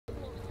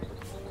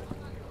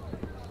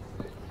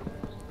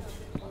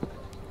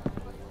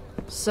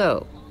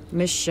So,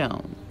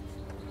 Michonne.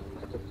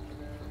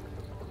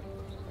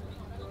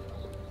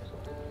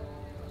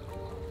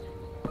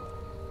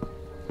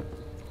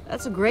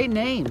 That's a great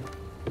name.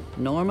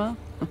 Norma?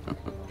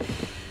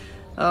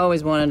 I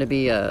always wanted to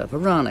be a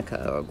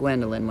Veronica or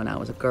Gwendolyn when I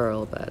was a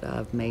girl, but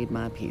I've made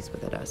my peace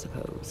with it, I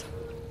suppose.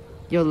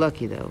 You're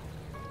lucky, though.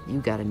 You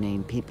got a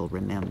name people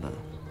remember.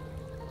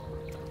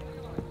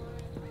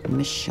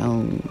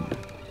 Michonne.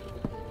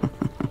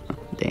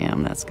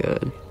 Damn, that's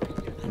good.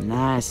 A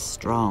nice,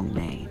 strong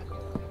name.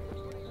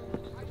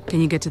 Can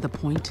you get to the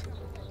point?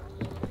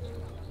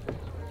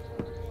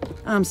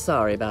 I'm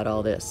sorry about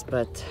all this,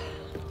 but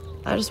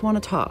I just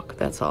want to talk,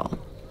 that's all.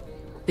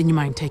 Then you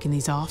mind taking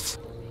these off?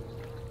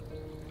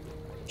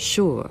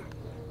 Sure,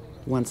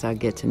 once I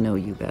get to know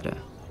you better.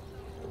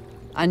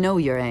 I know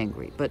you're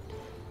angry, but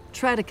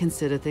try to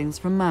consider things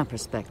from my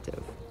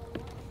perspective.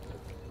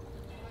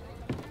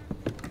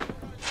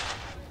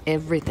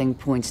 Everything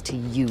points to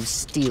you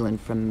stealing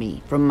from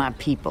me, from my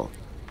people.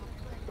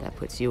 That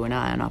puts you and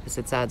I on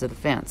opposite sides of the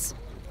fence.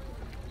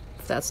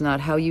 If that's not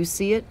how you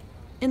see it,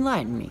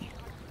 enlighten me.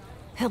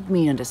 Help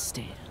me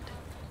understand.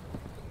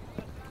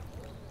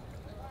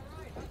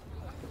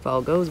 If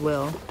all goes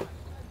well,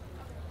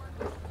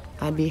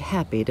 I'd be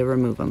happy to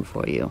remove them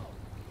for you.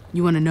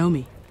 You want to know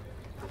me?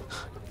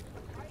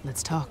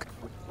 Let's talk.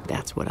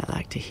 That's what I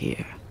like to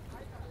hear.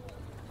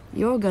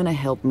 You're gonna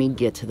help me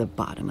get to the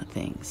bottom of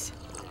things.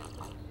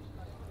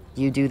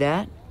 You do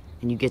that,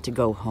 and you get to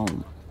go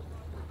home.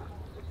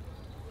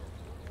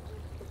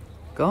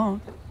 Go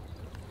on.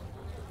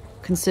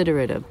 Consider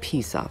it a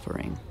peace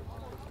offering.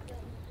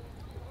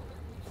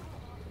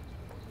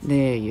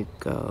 There you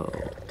go.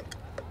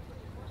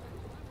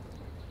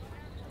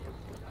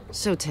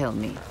 So tell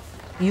me,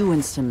 you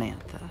and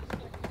Samantha,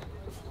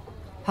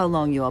 how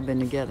long you all been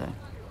together?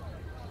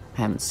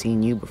 Haven't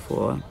seen you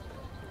before,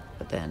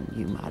 but then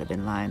you might have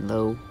been lying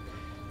low.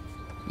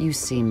 You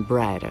seem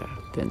brighter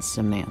than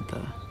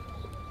Samantha.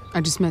 I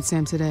just met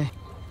Sam today.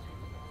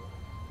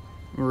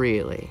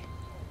 Really?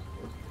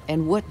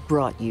 And what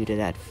brought you to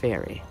that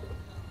ferry?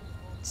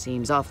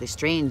 Seems awfully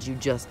strange you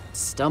just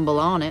stumble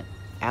on it,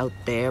 out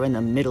there in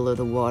the middle of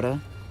the water.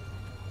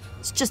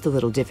 It's just a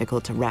little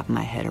difficult to wrap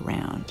my head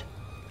around.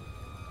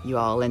 You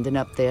all ending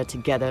up there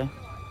together?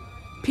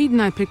 Pete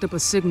and I picked up a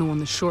signal on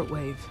the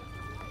shortwave.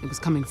 It was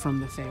coming from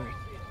the ferry.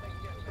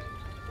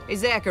 Hey,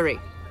 Zachary.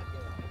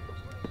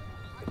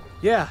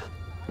 Yeah.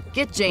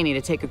 Get Janie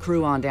to take a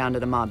crew on down to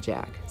the mob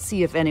jack.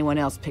 See if anyone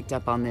else picked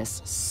up on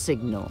this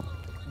signal.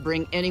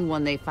 Bring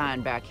anyone they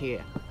find back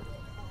here.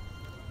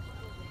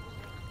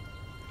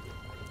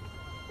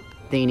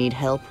 They need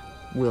help,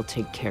 we'll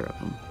take care of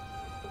them.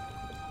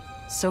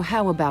 So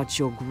how about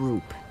your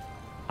group?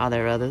 Are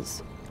there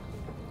others?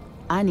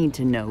 I need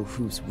to know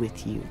who's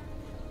with you.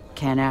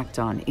 Can't act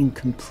on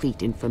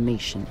incomplete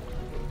information.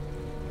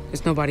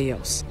 There's nobody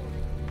else.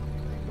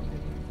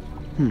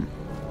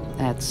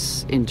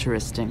 That's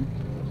interesting.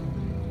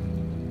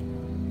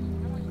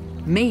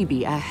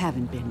 Maybe I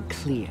haven't been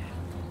clear.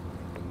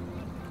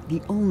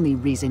 The only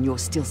reason you're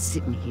still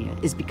sitting here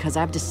is because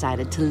I've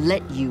decided to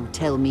let you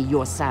tell me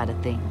your side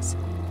of things.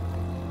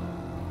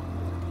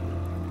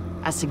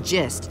 I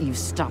suggest you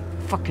stop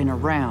fucking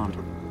around.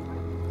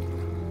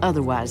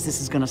 Otherwise,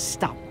 this is gonna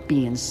stop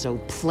being so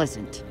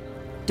pleasant.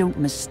 Don't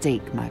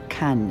mistake my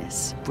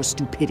kindness for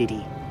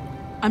stupidity.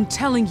 I'm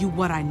telling you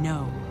what I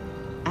know.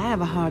 I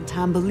have a hard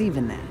time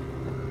believing that.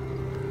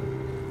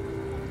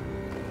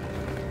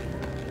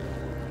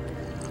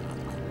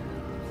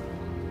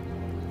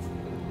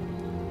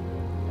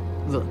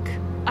 Look,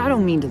 I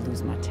don't mean to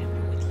lose my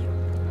temper with you.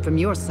 From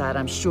your side,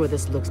 I'm sure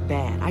this looks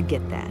bad. I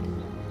get that.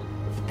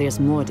 But there's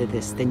more to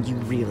this than you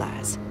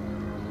realize.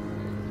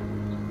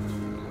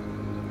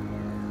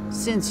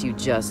 Since you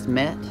just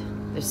met,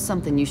 there's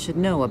something you should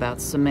know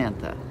about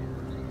Samantha.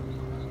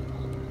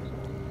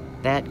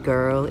 That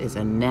girl is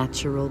a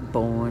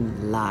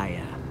natural-born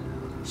liar.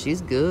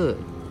 She's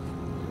good.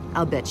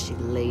 I'll bet she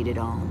laid it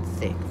on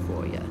thick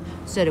for you.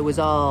 Said it was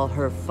all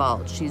her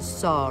fault. She's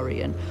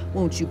sorry, and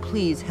won't you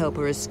please help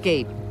her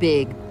escape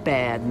big,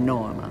 bad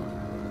Norma?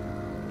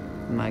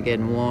 Am I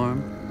getting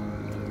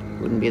warm?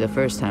 Wouldn't be the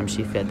first time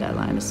she fed that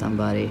line to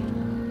somebody.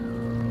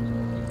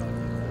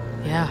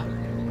 Yeah.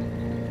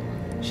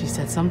 She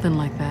said something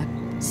like that.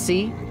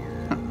 See?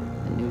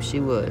 I knew she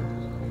would.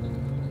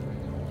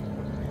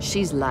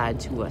 She's lied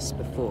to us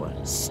before,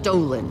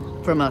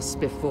 stolen from us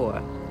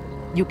before.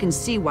 You can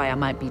see why I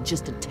might be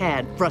just a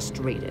tad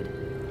frustrated.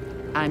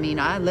 I mean,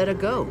 I let her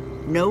go.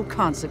 No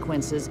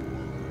consequences.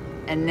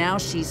 And now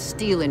she's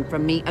stealing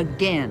from me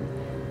again.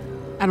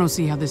 I don't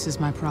see how this is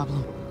my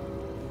problem.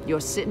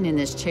 You're sitting in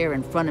this chair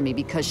in front of me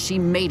because she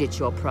made it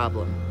your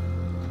problem.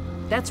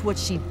 That's what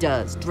she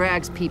does,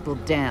 drags people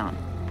down.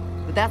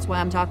 But that's why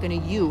I'm talking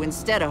to you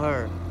instead of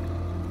her.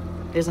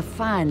 There's a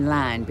fine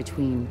line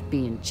between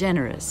being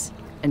generous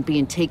and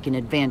being taken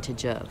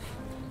advantage of.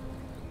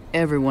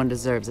 Everyone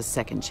deserves a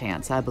second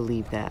chance, I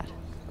believe that.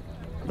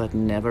 But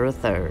never a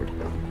third.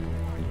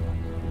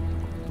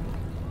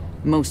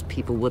 Most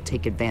people will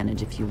take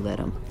advantage if you let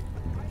them.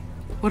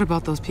 What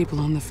about those people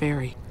on the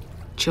ferry?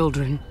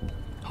 Children,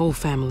 whole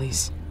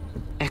families,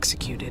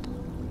 executed.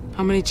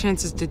 How many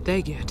chances did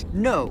they get?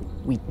 No,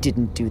 we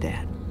didn't do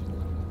that.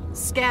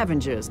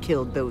 Scavengers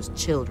killed those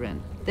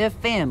children, their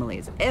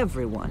families,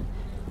 everyone.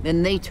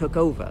 Then they took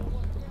over.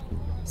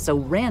 So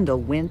Randall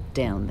went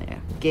down there,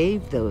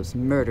 gave those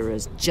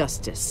murderers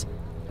justice,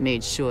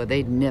 made sure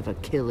they'd never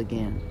kill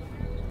again.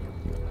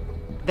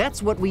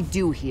 That's what we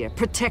do here,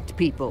 protect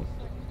people.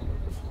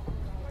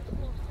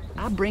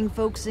 I bring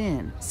folks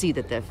in, see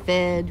that they're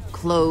fed,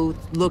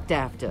 clothed, looked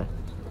after.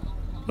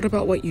 What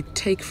about what you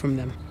take from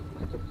them?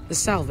 The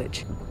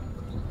salvage?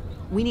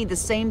 We need the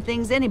same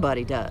things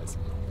anybody does.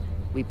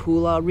 We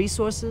pool our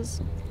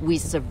resources, we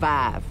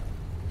survive.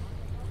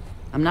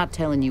 I'm not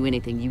telling you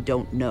anything you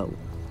don't know.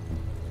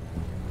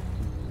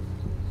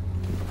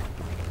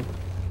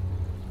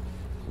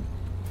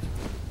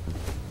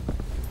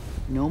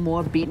 No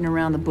more beating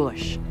around the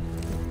bush.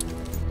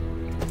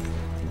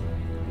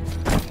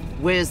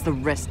 Where's the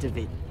rest of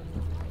it?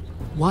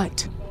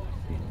 What?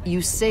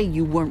 You say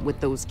you weren't with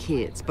those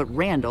kids, but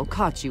Randall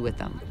caught you with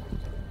them.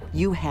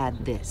 You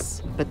had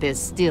this, but there's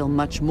still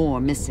much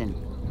more missing.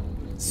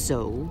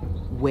 So,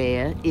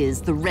 where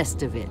is the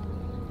rest of it?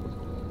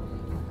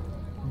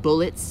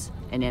 Bullets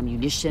and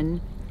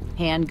ammunition,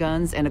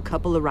 handguns, and a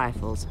couple of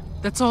rifles.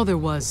 That's all there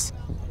was.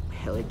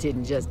 Well, it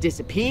didn't just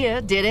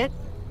disappear, did it?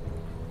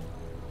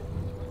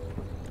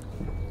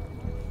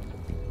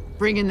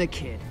 Bring in the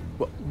kid.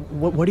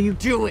 What do you...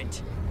 Do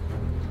it!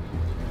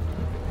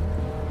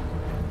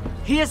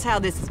 Here's how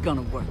this is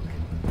gonna work.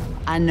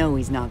 I know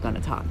he's not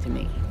gonna talk to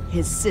me.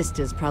 His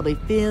sisters probably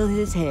fill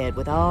his head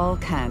with all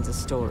kinds of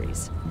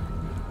stories.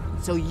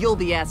 So you'll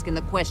be asking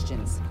the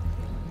questions.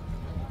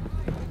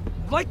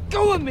 Let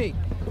go of me!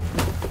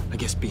 I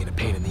guess being a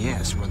pain in the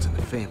ass runs in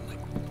the family.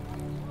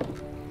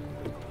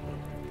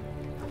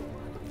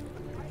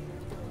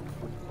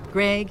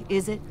 Greg,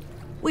 is it?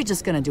 We're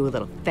just gonna do a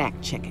little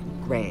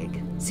fact-checking,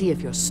 Greg. See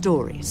if your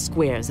story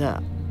squares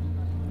up.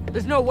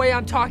 There's no way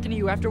I'm talking to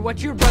you after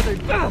what your brother...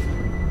 Ugh!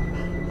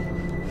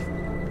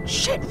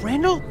 Shit,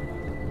 Randall!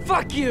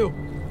 Fuck you!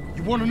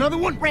 You want another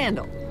one?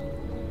 Randall,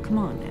 come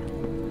on now.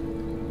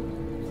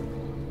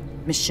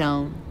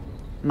 Michonne,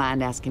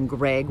 mind asking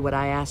Greg what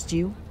I asked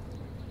you?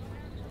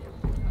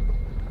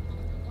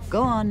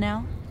 Go on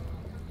now.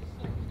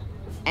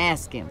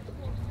 Ask him.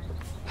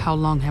 How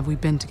long have we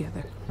been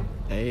together?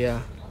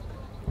 A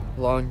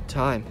long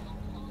time.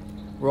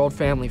 We're old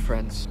family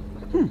friends.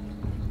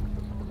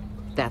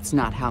 That's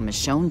not how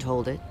Michonne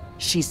told it.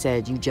 She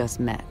said you just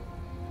met.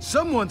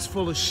 Someone's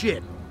full of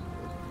shit.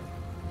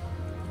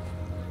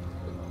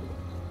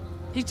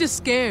 He's just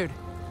scared.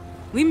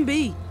 Leave him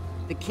be.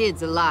 The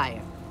kid's a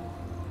liar.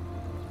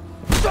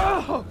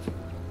 Oh!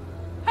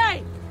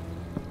 Hey!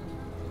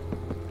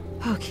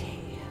 Okay,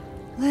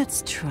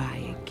 let's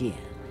try again.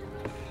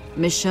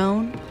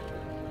 Michonne,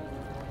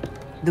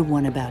 the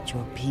one about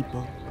your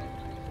people.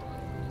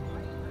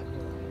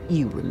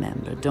 You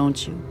remember,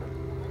 don't you?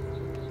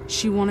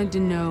 She wanted to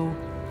know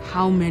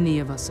how many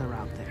of us are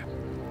out there.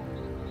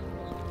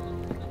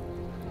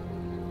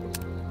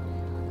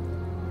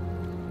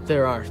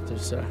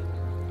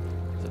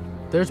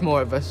 There's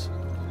more of us.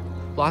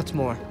 Lots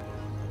more.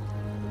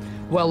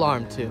 Well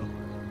armed, too.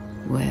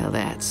 Well,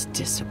 that's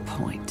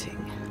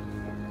disappointing.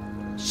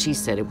 She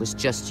said it was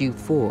just you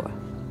four.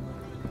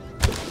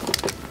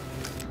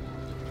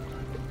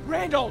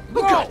 Randall,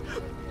 no!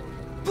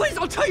 Please,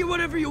 I'll tell you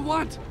whatever you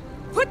want.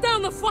 Put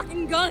down the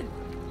fucking gun!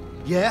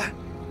 Yeah?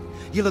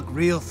 You look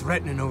real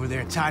threatening over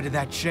there tied to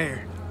that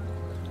chair.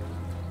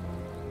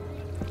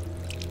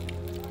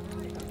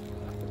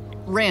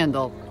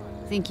 Randall,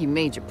 I think you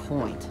made your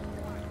point.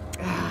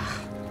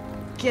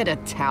 Get a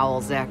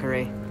towel,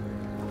 Zachary.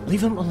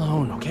 Leave him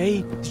alone,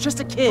 okay? It's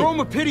just a kid. Throw him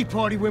a pity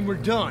party when we're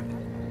done.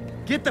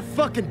 Get the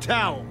fucking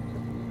towel.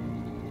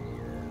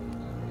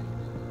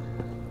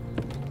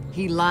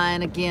 He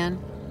lying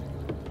again?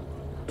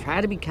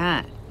 Try to be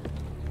kind.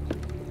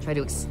 Try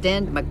to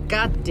extend my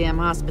goddamn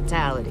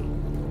hospitality.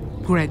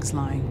 Greg's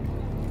lying.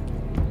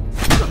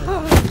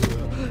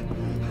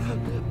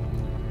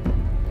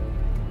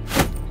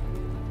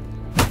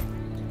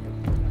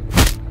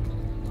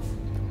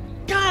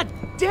 God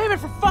damn it,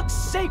 for fuck's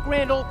sake,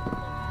 Randall!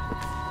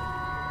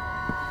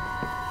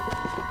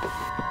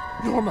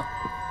 Norma,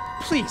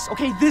 please,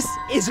 okay, this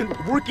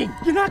isn't working.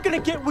 You're not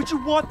gonna get what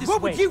you want this way.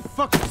 What would you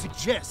fucking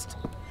suggest?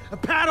 A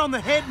pat on the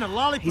head and a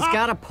lollipop? He's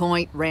got a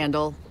point,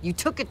 Randall. You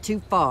took it too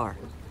far.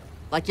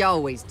 Like you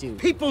always do.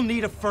 People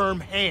need a firm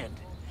hand.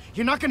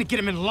 You're not gonna get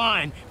them in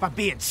line by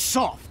being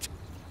soft.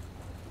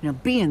 Now,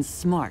 being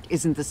smart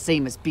isn't the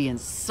same as being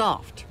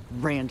soft,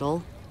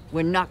 Randall.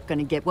 We're not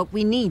gonna get what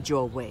we need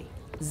your way.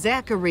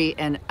 Zachary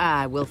and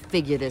I will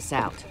figure this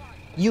out.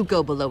 You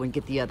go below and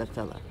get the other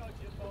fella.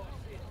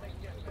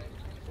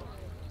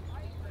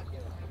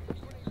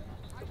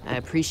 I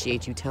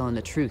appreciate you telling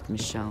the truth,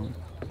 Michonne.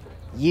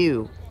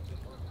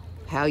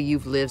 How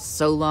you've lived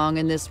so long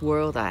in this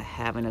world, I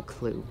haven't a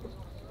clue.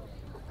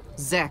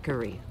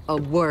 Zachary, a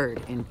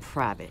word in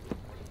private.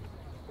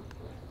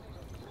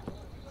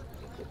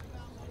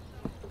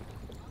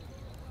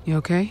 You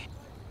okay?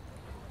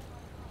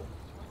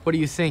 What do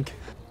you think?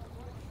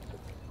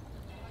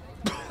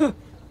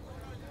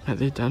 Are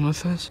they done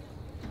with us?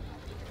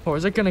 Or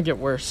is it gonna get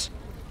worse?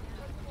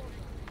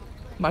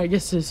 My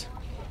guess is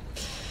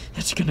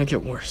it's gonna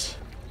get worse.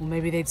 Well,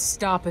 maybe they'd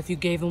stop if you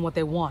gave them what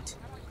they want.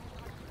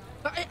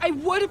 I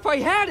would if I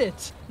had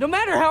it! No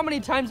matter how many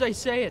times I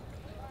say it.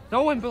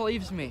 No one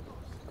believes me.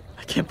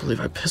 I can't believe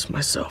I pissed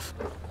myself.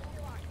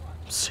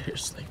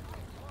 Seriously.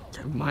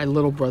 My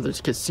little brothers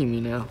can see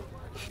me now.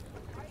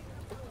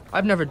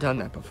 I've never done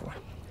that before.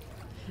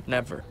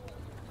 Never.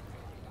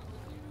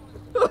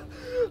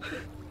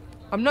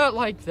 I'm not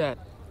like that.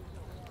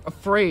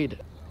 Afraid.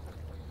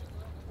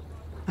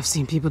 I've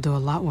seen people do a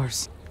lot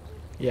worse.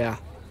 Yeah.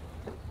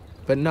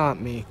 But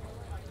not me.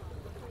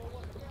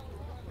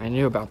 I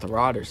knew about the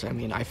Rotters. I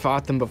mean, I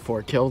fought them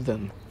before, killed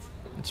them.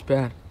 It's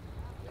bad.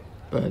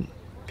 But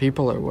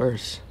people are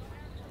worse,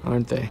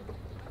 aren't they?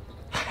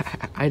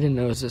 I didn't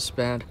know it was this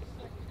bad.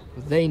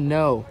 They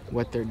know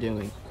what they're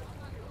doing.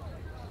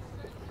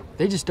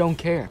 They just don't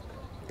care.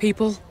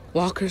 People,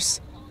 walkers,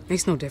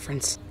 makes no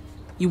difference.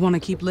 You want to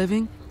keep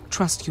living?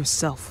 Trust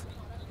yourself.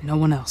 No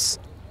one else.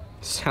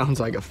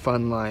 Sounds like a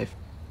fun life.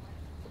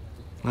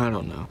 I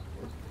don't know.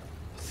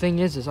 The thing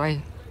is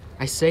I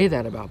say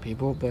that about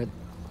people, but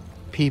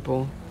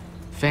people,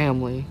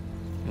 family,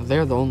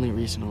 they're the only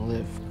reason to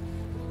live.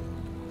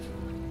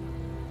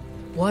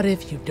 What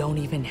if you don't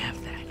even have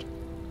that?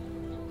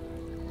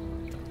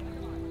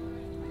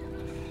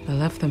 I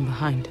left them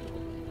behind.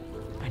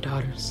 My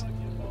daughters.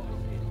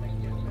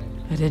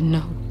 I didn't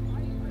know.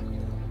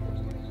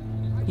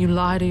 You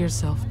lie to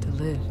yourself to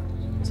live,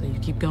 so you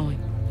keep going.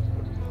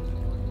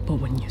 But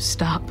when you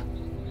stop,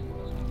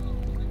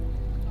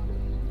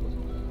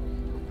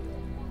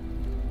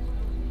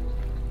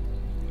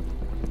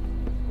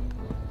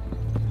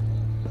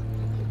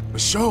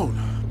 Michonne!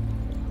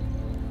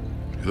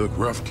 You look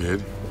rough,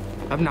 kid.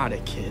 I'm not a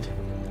kid.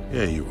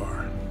 Yeah, you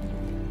are.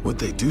 What'd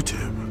they do to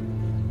him?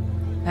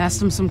 ask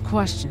them some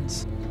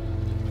questions.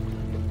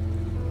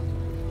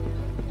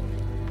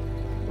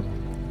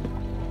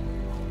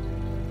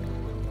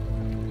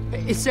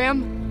 Hey,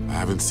 Sam? I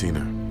haven't seen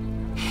her.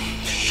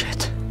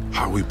 Shit.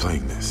 How are we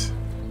playing this?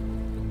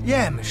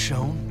 Yeah,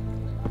 Michonne.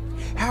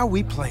 How are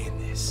we playing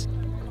this?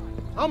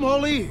 I'm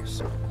all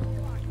ears.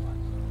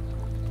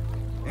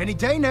 Any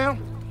day now.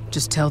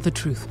 Just tell the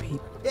truth,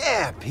 Pete.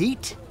 Yeah,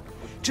 Pete.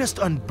 Just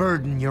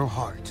unburden your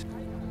heart.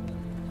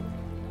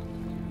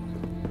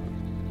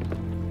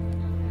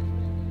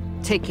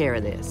 Take care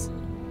of this.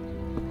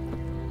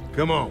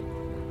 Come on.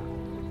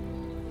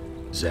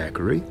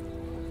 Zachary?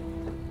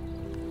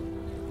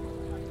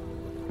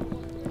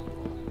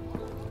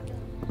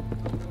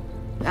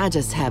 I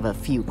just have a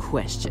few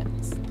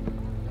questions.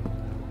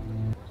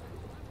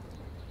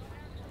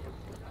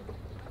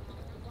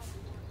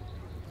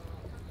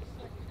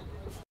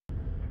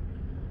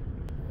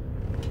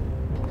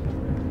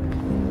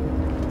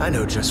 I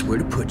know just where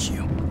to put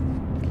you.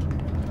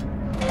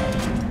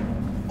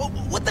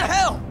 What the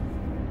hell?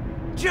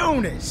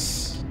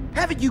 Jonas!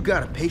 Haven't you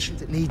got a patient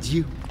that needs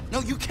you?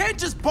 No, you can't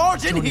just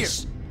barge in here!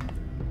 Jonas.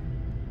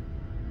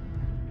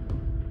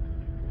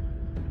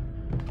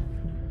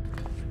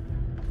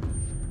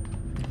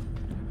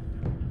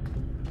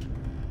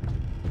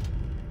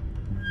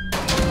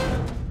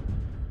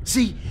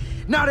 See,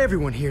 not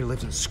everyone here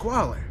lives in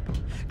squalor.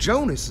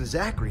 Jonas and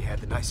Zachary had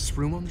the nicest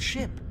room on the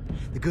ship.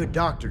 The good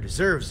doctor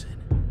deserves it.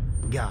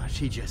 Gosh,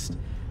 he just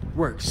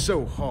works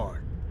so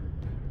hard.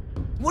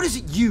 What is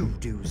it you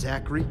do,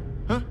 Zachary?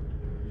 Huh?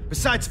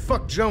 Besides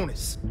fuck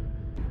Jonas.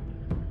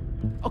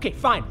 Okay,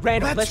 fine,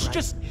 Randall, That's let's right.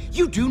 just...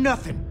 You do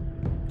nothing.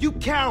 You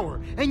cower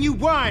and you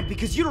whine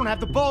because you don't have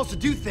the balls to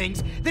do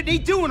things that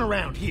need doing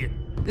around here.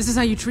 This is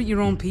how you treat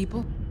your own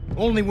people?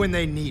 Only when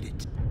they need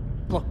it.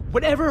 Look,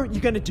 whatever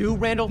you're gonna do,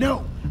 Randall...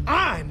 No,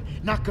 I'm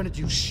not gonna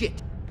do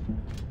shit.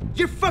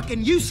 Your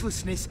fucking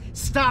uselessness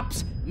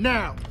stops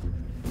now.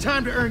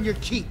 Time to earn your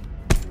keep.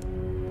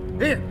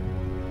 Here,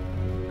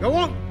 go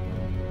on.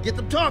 Get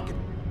them talking.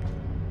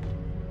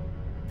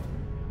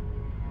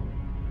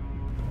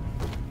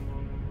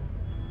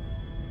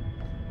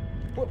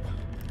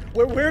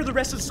 Where are the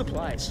rest of the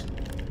supplies?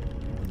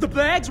 The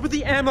bags with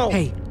the ammo!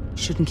 Hey,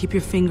 shouldn't keep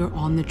your finger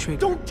on the trigger.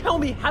 Don't tell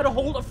me how to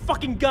hold a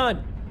fucking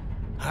gun!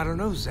 I don't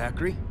know,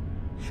 Zachary.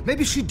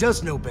 Maybe she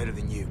does know better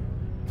than you.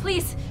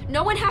 Please,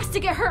 no one has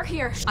to get hurt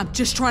here. I'm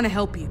just trying to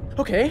help you.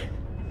 Okay,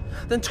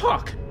 then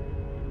talk.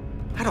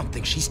 I don't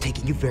think she's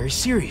taking you very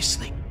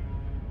seriously.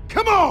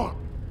 Come on!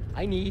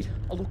 I need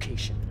a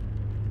location.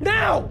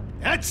 Now!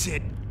 That's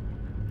it.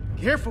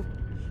 Careful.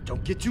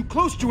 Don't get too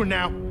close to her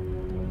now.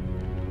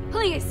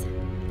 Please,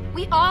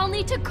 we all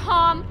need to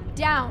calm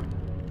down.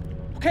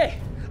 Okay.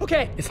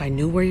 If I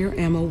knew where your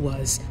ammo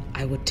was,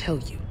 I would tell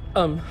you.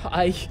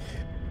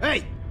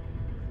 Hey!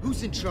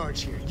 Who's in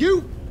charge here?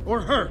 You or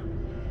her?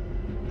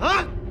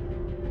 Huh?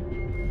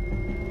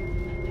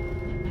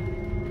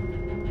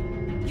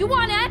 You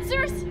want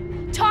answers?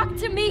 Talk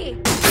to me.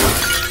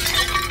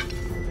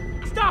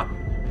 Stop!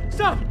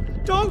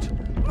 Don't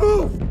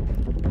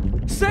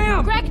move!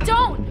 Sam! Greg,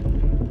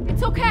 don't! It's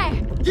It's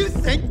okay. You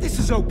think this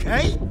is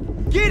okay?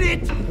 Get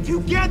it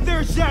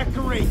together,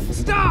 Zachary!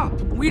 Stop!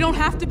 We don't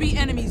have to be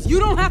enemies. You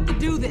don't have to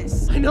do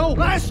this. I know.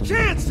 Last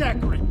chance,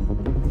 Zachary!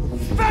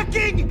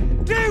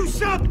 Fucking do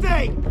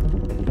something!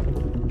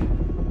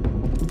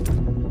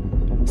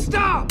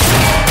 Stop!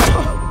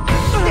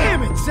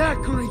 Damn it,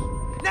 Zachary!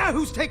 Now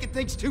who's taking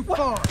things too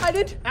far? I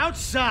didn't.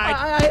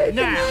 Outside,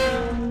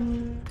 now!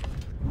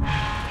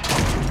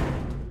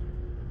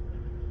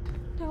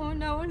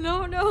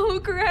 No,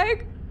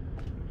 Greg.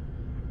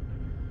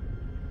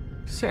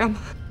 Sam.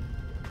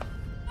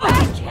 I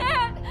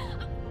can't!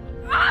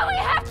 Oh, we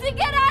have to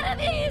get out of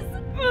these!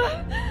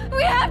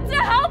 We have to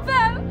help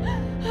him!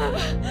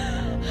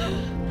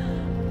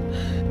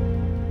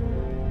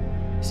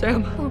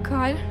 Sam. Oh,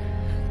 God.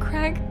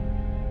 Greg?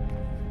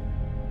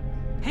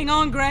 Hang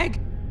on,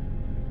 Greg.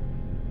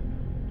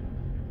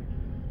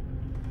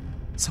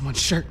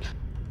 Someone's shirt.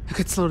 I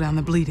could slow down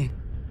the bleeding.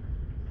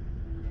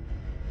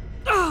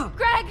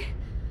 Greg!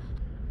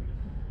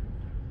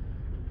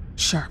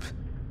 Sharp.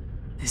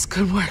 This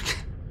could work.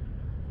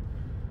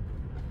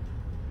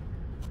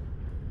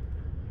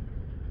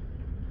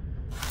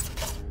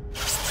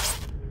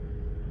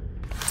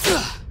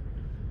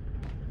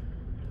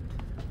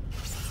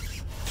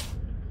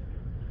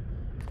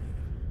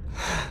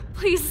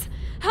 Please,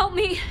 help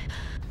me.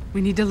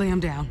 We need to lay him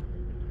down.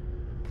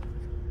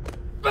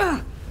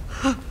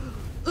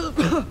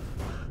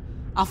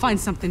 I'll find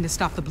something to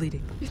stop the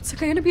bleeding. It's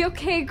gonna be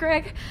okay,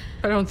 Greg.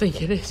 I don't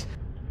think it is.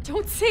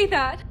 Don't say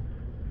that.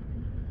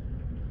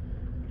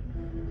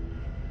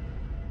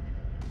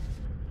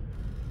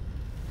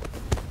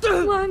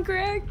 Come on,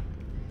 Greg.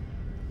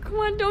 Come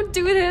on, don't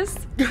do this.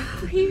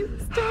 Please,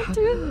 don't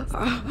do this.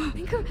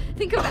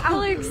 Think of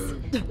Alex.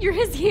 You're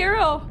his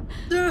hero.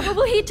 What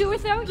will he do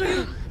without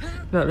you?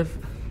 Not a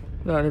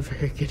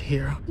very good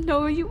hero.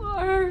 No, you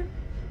are.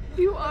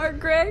 You are,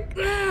 Greg.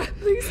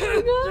 Please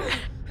hang on.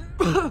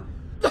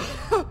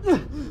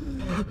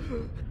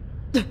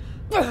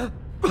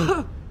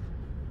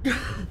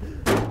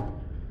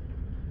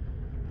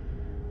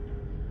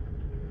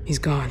 He's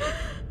gone.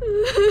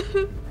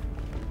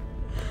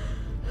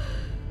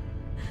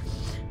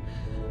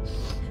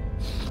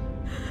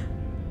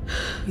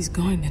 He's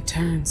going to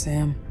turn,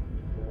 Sam.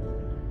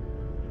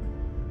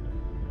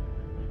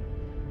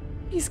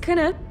 He's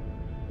gonna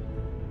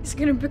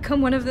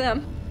become one of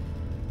them.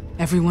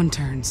 Everyone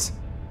turns.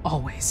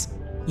 Always.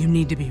 You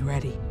need to be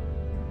ready.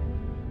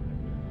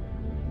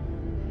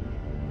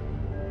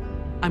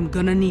 I'm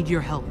gonna need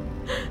your help.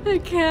 I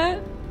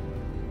can't.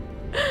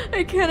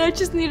 I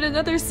just need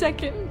another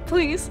second,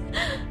 please.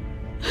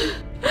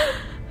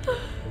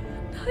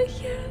 Not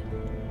yet.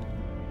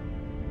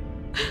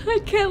 I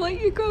can't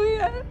let you go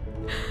yet.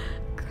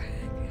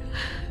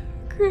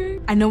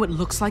 Greg. I know it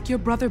looks like your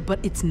brother, but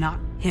it's not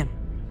him.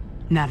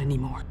 Not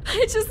anymore.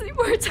 I just need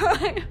more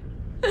time.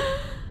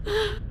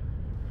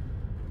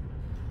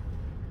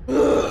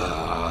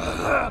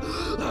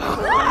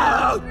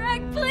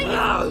 Greg, please.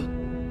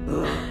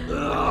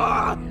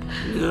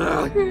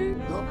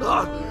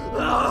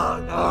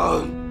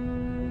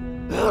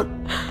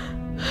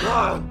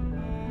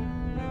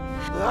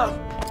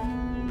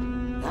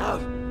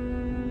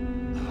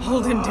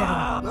 Hold him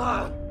down.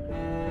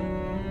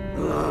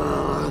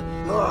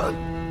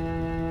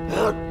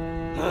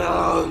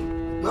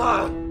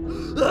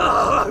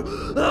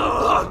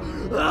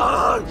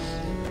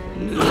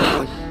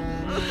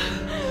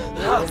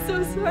 I'm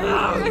so sorry,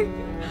 Greg.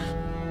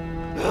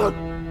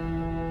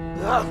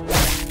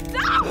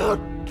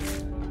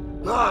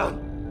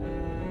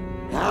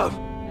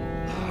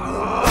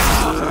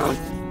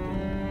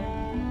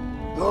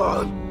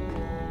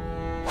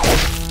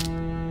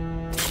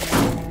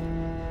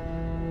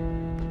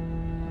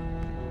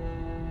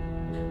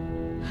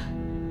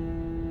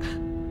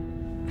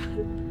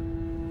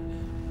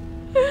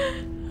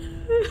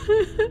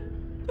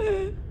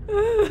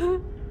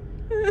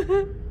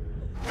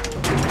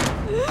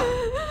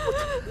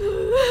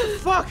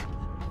 Fuck!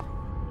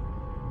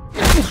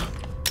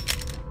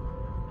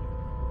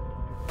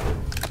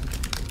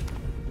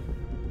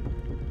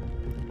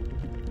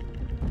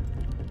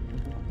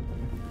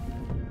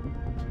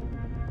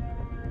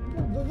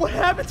 What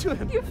happened to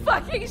him? You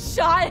fucking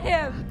shot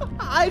him.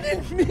 I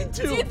didn't mean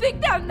to. Do you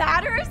think that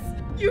matters?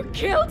 You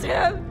killed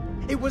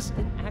him. It was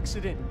an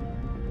accident.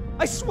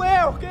 I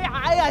swear, okay?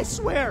 I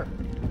swear.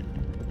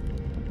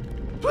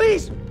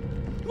 Please,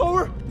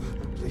 lower.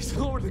 Please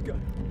lower the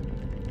gun.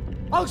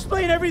 I'll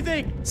explain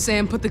everything.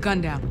 Sam, put the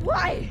gun down.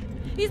 Why?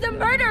 He's a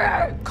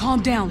murderer.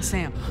 Calm down,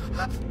 Sam.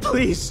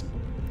 Please.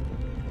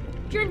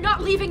 You're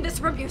not leaving this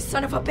room, you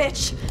son of a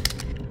bitch.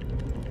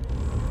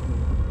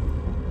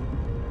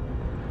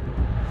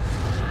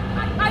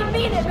 I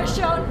mean it,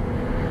 Michonne.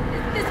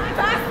 This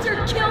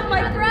bastard killed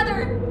my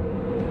brother.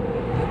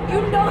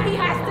 You know he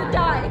has to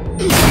die.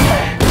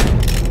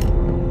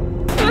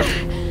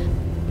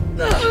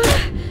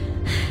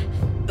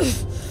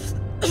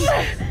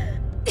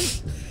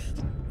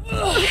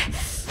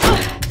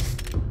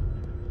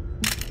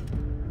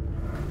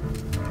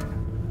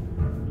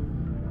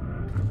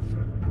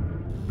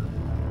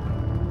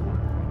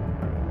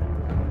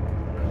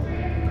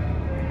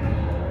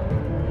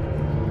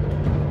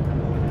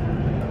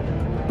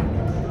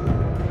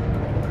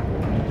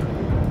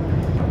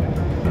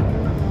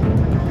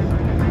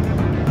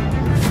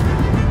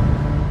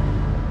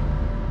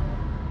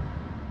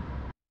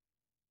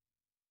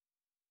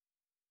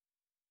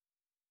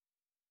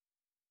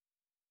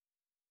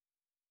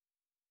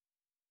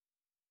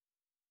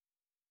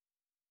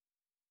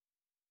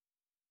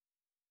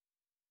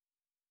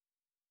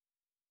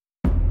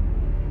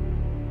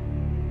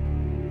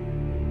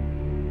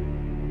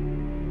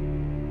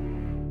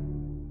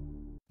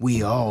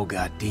 We all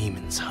got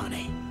demons,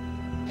 honey.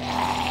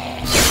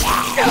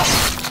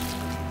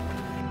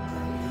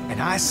 And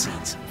I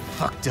seen some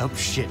fucked up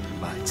shit in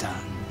my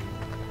time.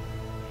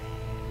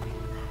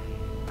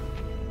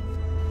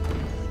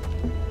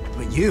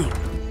 But you're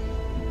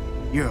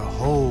a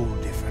whole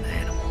different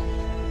animal.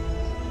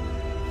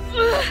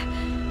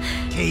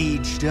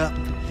 Caged up,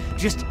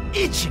 just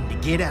itching to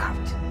get out.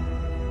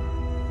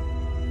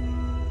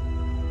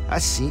 I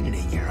seen it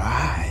in your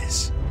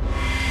eyes.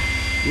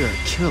 You're a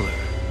killer.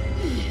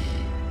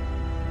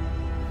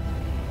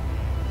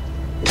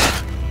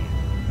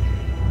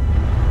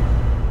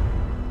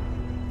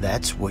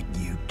 That's what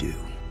you do.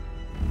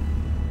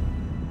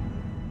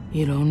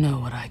 You don't know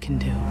what I can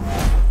do.